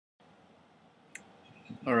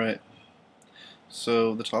Alright,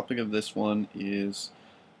 so the topic of this one is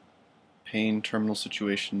pain, terminal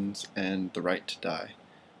situations, and the right to die.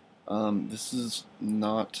 This is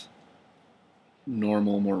not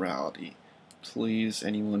normal morality. Please,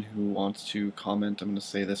 anyone who wants to comment, I'm going to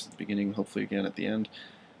say this at the beginning, hopefully again at the end,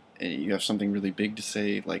 and you have something really big to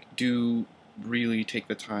say, like, do really take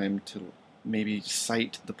the time to maybe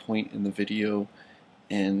cite the point in the video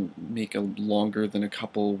and make a longer than a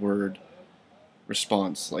couple word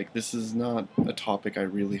response. Like, this is not a topic I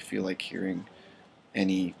really feel like hearing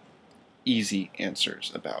any easy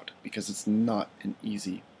answers about, because it's not an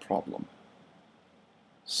easy problem.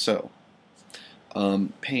 So,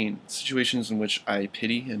 pain, situations in which I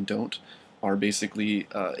pity and don't, are basically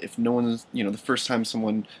if no one's, the first time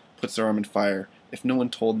someone puts their arm in fire, if no one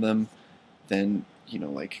told them, then,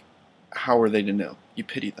 like, how are they to know? You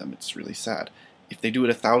pity them, it's really sad. If they do it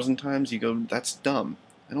 1,000 times, you go, that's dumb.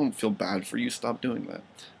 I don't feel bad for you, stop doing that.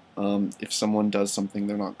 If someone does something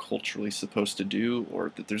they're not culturally supposed to do,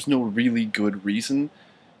 or that there's no really good reason,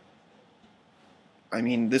 I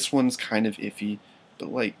mean, this one's kind of iffy,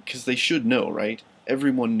 but like, because they should know, right?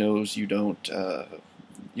 Everyone knows you don't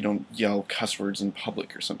yell cuss words in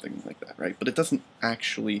public or something like that, right? But it doesn't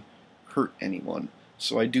actually hurt anyone.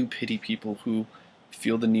 So I do pity people who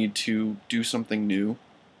feel the need to do something new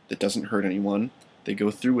that doesn't hurt anyone. They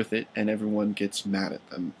go through with it, and everyone gets mad at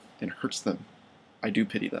them and hurts them. I do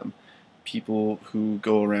pity them. People who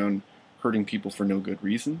go around hurting people for no good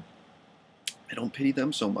reason, I don't pity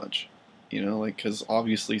them so much. Like, because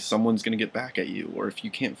obviously someone's going to get back at you, or if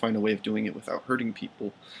you can't find a way of doing it without hurting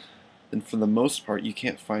people, then for the most part you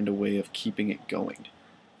can't find a way of keeping it going,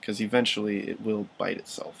 because eventually it will bite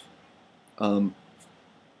itself. Um,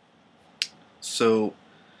 so,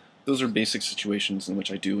 those are basic situations in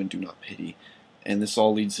which I do and do not pity, and this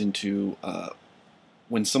all leads into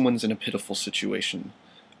when someone's in a pitiful situation,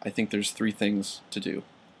 I think there's three things to do.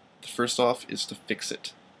 The first off is to fix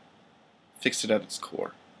it. Fix it at its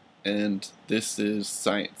core. And this is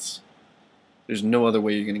science. There's no other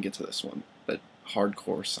way you're going to get to this one but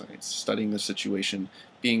hardcore science, studying the situation,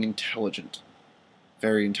 being intelligent,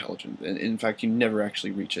 very intelligent. And in fact, you never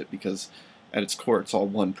actually reach it, because at its core, it's all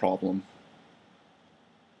one problem: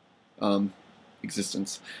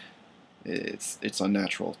 existence. It's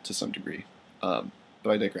unnatural to some degree, but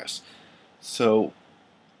I digress. So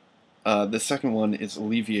the second one is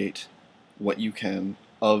alleviate what you can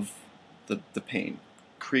of the pain.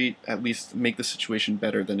 Create, at least make the situation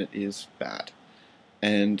better than it is bad.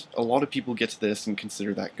 And a lot of people get to this and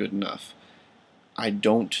consider that good enough. I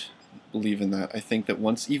don't believe in that. I think that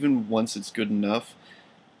even once it's good enough,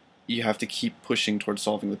 you have to keep pushing towards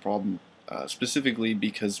solving the problem. Specifically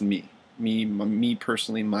because me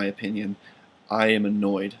personally, my opinion, I am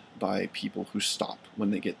annoyed by people who stop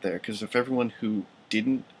when they get there. Because if everyone who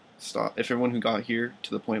didn't stop, if everyone who got here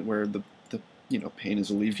to the point where the pain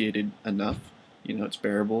is alleviated enough, it's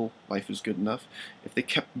bearable, life is good enough, if they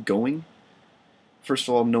kept going, first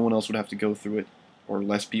of all, no one else would have to go through it, or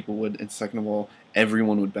less people would, and second of all,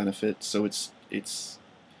 everyone would benefit. So it's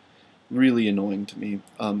really annoying to me.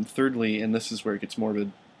 Thirdly, and this is where it gets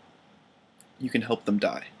morbid, you can help them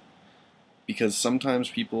die, because sometimes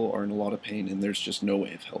people are in a lot of pain and there's just no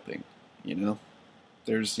way of helping.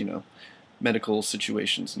 There's medical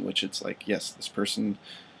situations in which it's like, yes, this person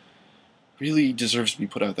really deserves to be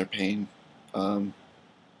put out of their pain. On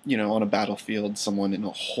a battlefield, someone in a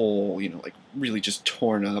hole, like really just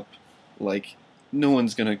torn up, like no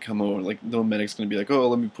one's gonna come over, like no medic's gonna be like, oh,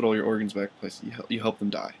 let me put all your organs back in place. You help them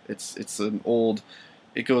die.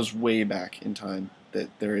 It goes way back in time that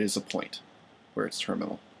there is a point where it's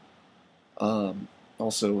terminal.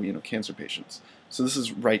 Also, cancer patients. So this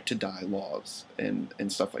is right to die laws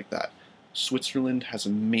and stuff like that. Switzerland has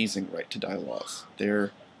amazing right to die laws.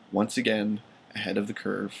 They're once again ahead of the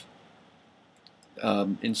curve.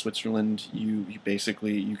 In Switzerland, you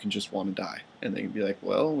basically, you can just want to die, and they can be like,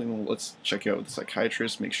 well, let's check you out with a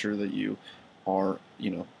psychiatrist, make sure that you are,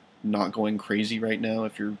 not going crazy right now.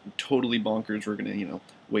 If you're totally bonkers, we're gonna,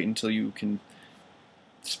 wait until you can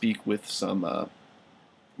speak with some,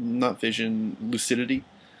 not vision, lucidity.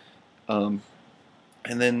 And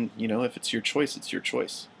then, if it's your choice, it's your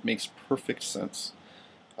choice. Makes perfect sense.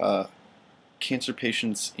 Uh, Cancer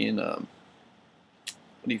patients in, what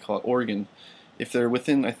do you call it, Oregon, if they're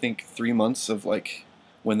within, I think, 3 months of like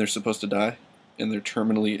when they're supposed to die, and they're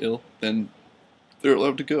terminally ill, then they're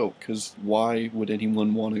allowed to go. Because why would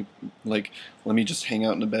anyone want to, like, let me just hang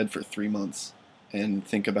out in a bed for 3 months and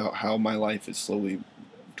think about how my life is slowly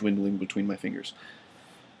dwindling between my fingers?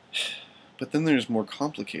 But then there's more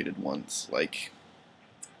complicated ones, like,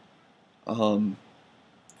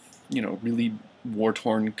 really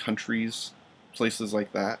war-torn countries, places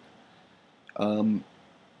like that. Um,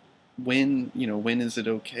 when is it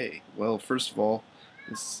okay? Well, first of all,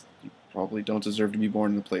 you probably don't deserve to be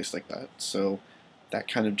born in a place like that, so that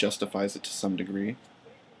kind of justifies it to some degree.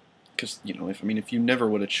 Because if you never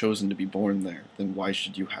would have chosen to be born there, then why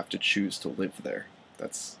should you have to choose to live there?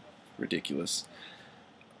 That's ridiculous.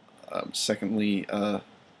 Secondly, where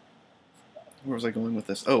was I going with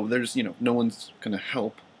this? Oh, there's no one's gonna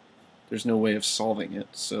help. There's no way of solving it.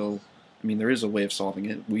 So, there is a way of solving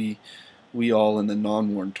it. We all in the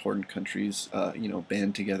non-war-torn countries,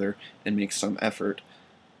 band together and make some effort.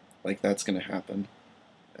 Like that's gonna happen.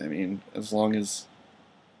 As long as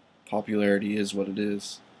popularity is what it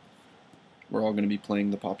is, we're all gonna be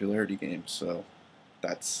playing the popularity game. So,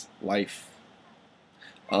 that's life.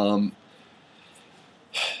 Um,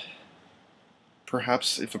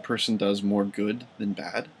 Perhaps if a person does more good than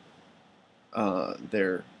bad,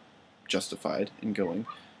 they're justified in going.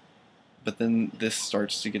 But then this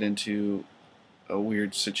starts to get into a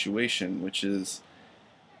weird situation, which is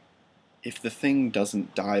if the thing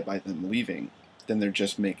doesn't die by them leaving, then they're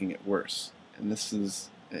just making it worse. And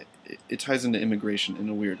it ties into immigration in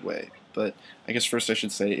a weird way. But I guess first I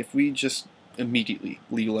should say, if we just immediately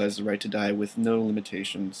legalize the right to die with no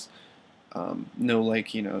limitations, no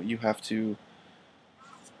you have to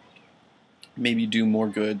maybe do more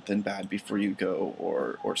good than bad before you go,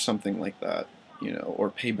 or something like that, or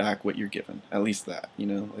pay back what you're given. At least that,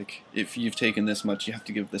 like if you've taken this much, you have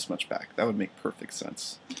to give this much back. That would make perfect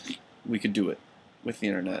sense. We could do it with the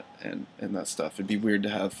internet and that stuff. It'd be weird to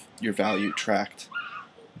have your value tracked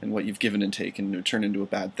and what you've given and taken turn into a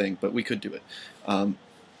bad thing, but we could do it.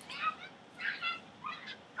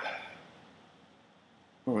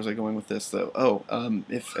 Where was I going with this, though? Oh,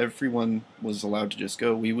 if everyone was allowed to just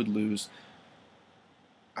go, we would lose,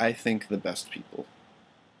 I think, the best people,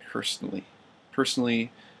 personally.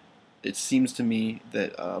 Personally, it seems to me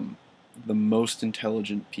that the most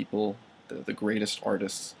intelligent people, the greatest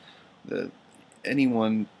artists,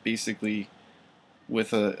 anyone basically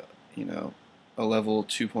with a level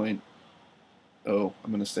 2.0, I'm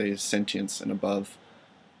going to say sentience and above,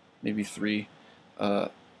 maybe 3,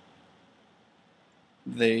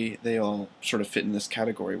 they all sort of fit in this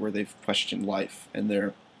category where they've questioned life, and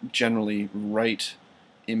they're generally right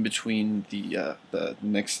in between the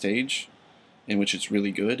next stage, in which it's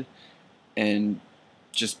really good, and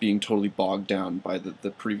just being totally bogged down by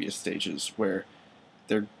the previous stages where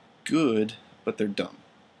they're good but they're dumb.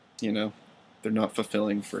 They're not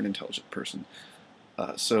fulfilling for an intelligent person.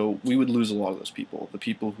 So we would lose a lot of those people, the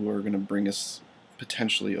people who are going to bring us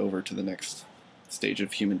potentially over to the next stage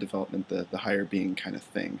of human development, the higher being kind of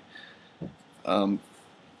thing. And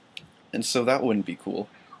so that wouldn't be cool,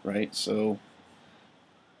 right? So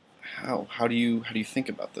how do you think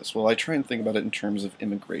about this? Well, I try and think about it in terms of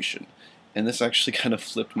immigration. And this actually kind of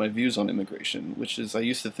flipped my views on immigration, which is I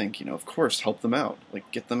used to think, of course, help them out, like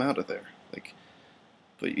get them out of there, like.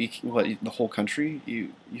 But the whole country?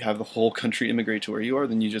 You have the whole country immigrate to where you are,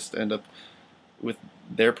 then you just end up with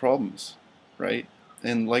their problems, right?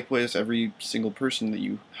 And likewise, every single person that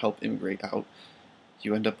you help immigrate out,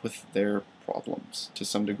 you end up with their problems to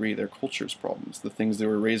some degree, their culture's problems, the things they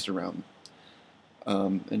were raised around.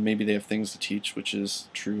 And maybe they have things to teach, which is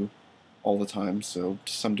true all the time, so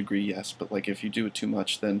to some degree, yes. But like if you do it too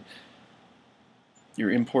much, then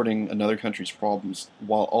you're importing another country's problems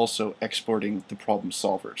while also exporting the problem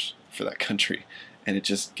solvers for that country, and it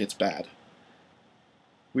just gets bad.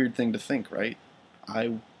 Weird thing to think, right?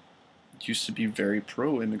 I used to be very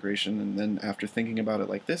pro-immigration, and then after thinking about it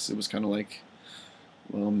like this, it was kind of like,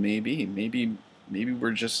 well, maybe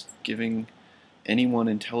we're just giving anyone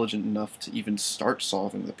intelligent enough to even start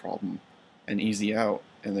solving the problem an easy out,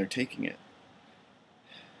 and they're taking it.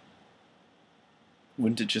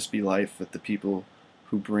 Wouldn't it just be life that the people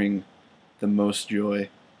who bring the most joy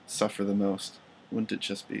suffer the most? Wouldn't it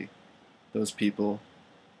just be those people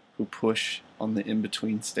who push on the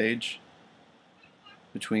in-between stage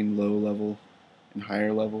between low level and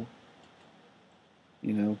higher level,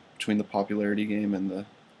 between the popularity game and the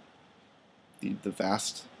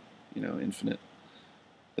vast, infinite,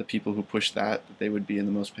 the people who push that they would be in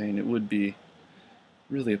the most pain? It would be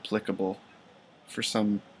really applicable for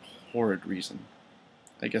some horrid reason.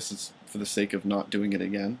 I guess it's for the sake of not doing it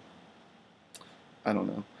again. I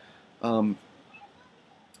don't know.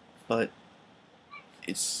 But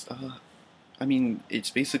it's, it's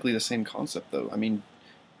basically the same concept, though.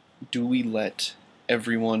 Do we let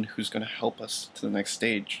everyone who's going to help us to the next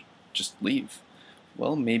stage just leave?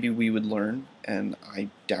 Well, maybe we would learn, and I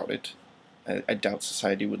doubt it. I doubt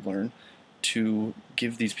society would learn to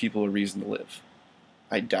give these people a reason to live.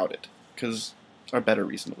 I doubt it, because or better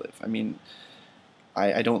reason to live. I mean,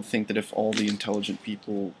 I don't think that if all the intelligent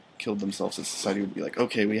people killed themselves, that society would be like,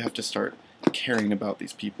 okay, we have to start caring about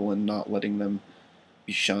these people and not letting them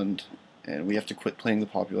be shunned, and we have to quit playing the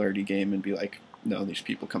popularity game and be like, no, these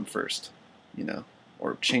people come first, you know,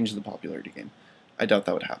 or change the popularity game. I doubt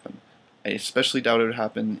that would happen. I especially doubt it would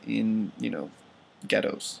happen in, you know,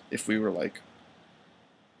 ghettos. If we were like,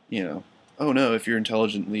 you know, oh no, if you're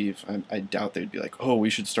intelligent, leave. I doubt they'd be like, oh, we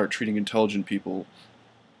should start treating intelligent people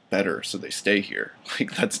better so they stay here.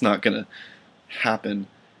 Like, that's not gonna happen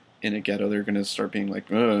in a ghetto. They're gonna start being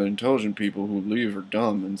like, intelligent people who leave are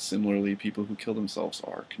dumb, and similarly, people who kill themselves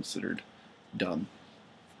are considered dumb.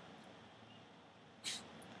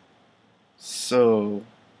 So,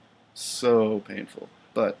 so painful.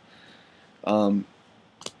 But, um,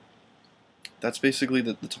 that's basically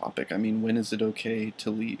the topic. I mean, when is it okay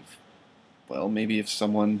to leave? Well, maybe if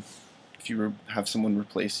you have someone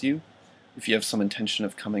replace you, if you have some intention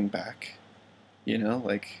of coming back, you know,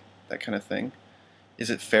 like that kind of thing. Is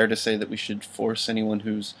it fair to say that we should force anyone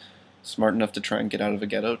who's smart enough to try and get out of a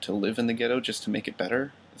ghetto to live in the ghetto just to make it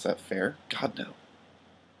better? Is that fair? God, no.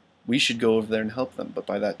 We should go over there and help them, but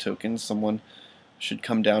by that token, someone should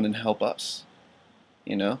come down and help us,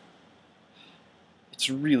 you know? It's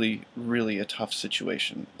really, really a tough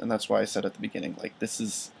situation, and that's why I said at the beginning, like,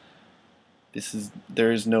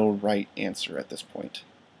 there is no right answer at this point,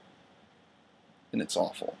 and it's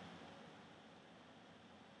awful.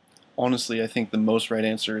 Honestly, I think the most right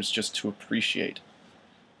answer is just to appreciate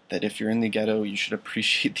that if you're in the ghetto, you should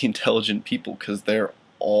appreciate the intelligent people, because they're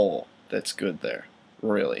all that's good there,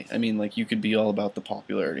 really. I mean, like, you could be all about the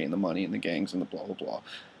popularity and the money and the gangs and the blah blah blah,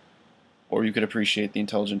 or you could appreciate the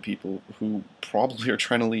intelligent people who probably are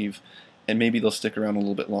trying to leave, and maybe they'll stick around a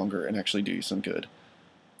little bit longer and actually do you some good.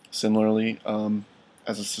 Similarly,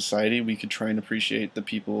 as a society, we could try and appreciate the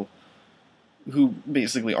people who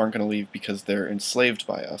basically aren't going to leave because they're enslaved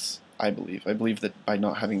by us, I believe. I believe that by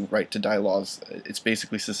not having right to die laws, it's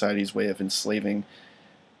basically society's way of enslaving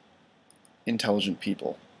intelligent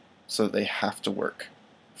people so that they have to work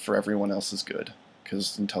for everyone else's good,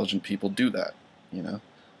 because intelligent people do that, you know?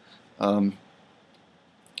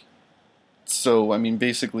 So, I mean,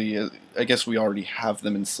 basically, I guess we already have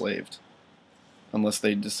them enslaved, unless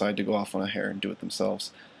they decide to go off on a hare and do it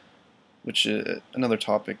themselves, which, another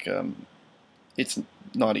topic, it's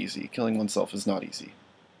not easy. Killing oneself is not easy.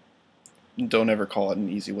 Don't ever call it an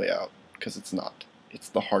easy way out, because it's not. It's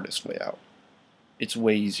the hardest way out. It's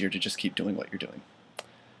way easier to just keep doing what you're doing.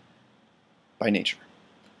 By nature.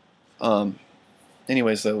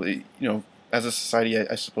 Anyways, though, you know, as a society,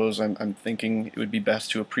 I suppose I'm thinking it would be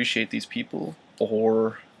best to appreciate these people,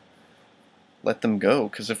 or let them go,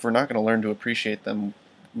 because if we're not going to learn to appreciate them,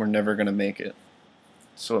 we're never going to make it.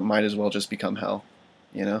 So it might as well just become hell,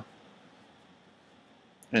 you know?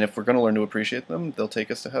 And if we're going to learn to appreciate them, they'll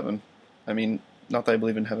take us to heaven. I mean, not that I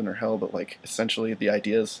believe in heaven or hell, but like, essentially the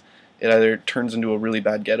idea is it either turns into a really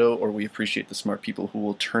bad ghetto, or we appreciate the smart people who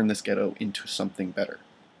will turn this ghetto into something better.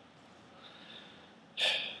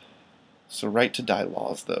 So right to die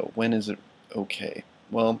laws, though, when is it okay?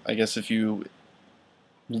 Well, I guess if you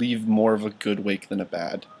leave more of a good wake than a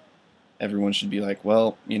bad, everyone should be like,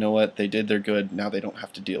 well, you know what, they did their good, now they don't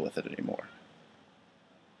have to deal with it anymore.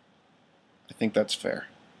 I think that's fair.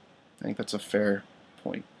 I think that's a fair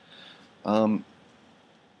point.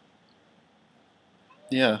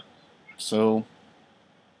 Yeah, so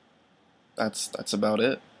that's about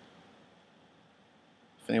it.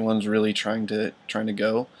 If anyone's really trying to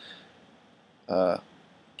go,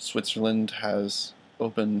 Switzerland has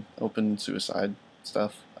open suicide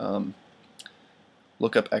stuff.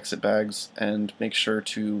 Look up exit bags and make sure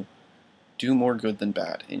to do more good than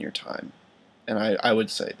bad in your time. And I would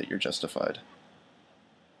say that you're justified.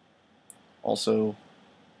 Also,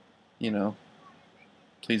 you know,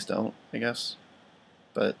 please don't, I guess.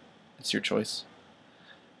 But it's your choice.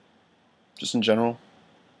 Just in general,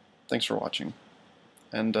 thanks for watching.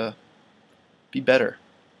 And be better.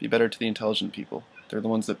 Be better to the intelligent people. They're the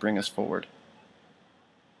ones that bring us forward.